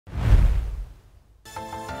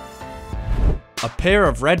A pair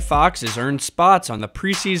of Red Foxes earned spots on the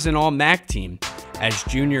preseason All-MAAC team, as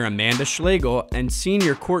junior Amanda Schlegel and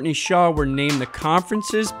senior Courtney Shaw were named the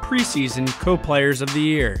conference's preseason co-players of the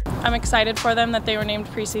year. I'm excited for them that they were named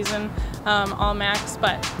preseason All-MAACs,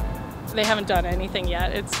 but they haven't done anything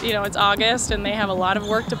yet. It's August and they have a lot of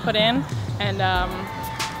work to put in, and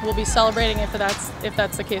we'll be celebrating if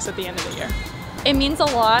that's the case at the end of the year. It means a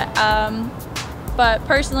lot. But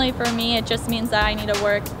personally for me, it just means that I need to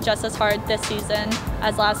work just as hard this season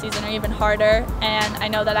as last season, or even harder. And I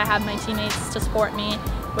know that I have my teammates to support me,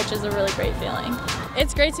 which is a really great feeling.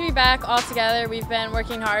 It's great to be back all together. We've been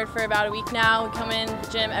working hard for about a week now. We come in the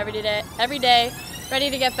gym every day, ready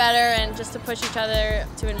to get better and just to push each other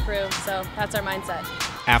to improve. So that's our mindset.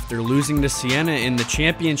 After losing to Siena in the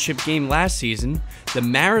championship game last season, the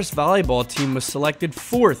Marist Volleyball team was selected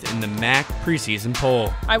 4th in the MAAC Preseason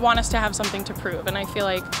Poll. I want us to have something to prove, and I feel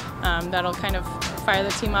like that'll kind of fire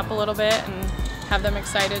the team up a little bit and have them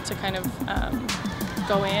excited to kind of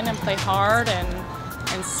go in and play hard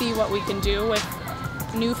and see what we can do with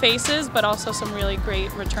new faces, but also some really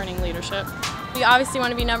great returning leadership. We obviously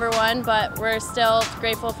want to be #1, but we're still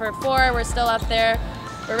grateful for 4. We're still up there.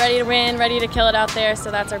 We're ready to win, ready to kill it out there,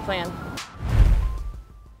 so that's our plan.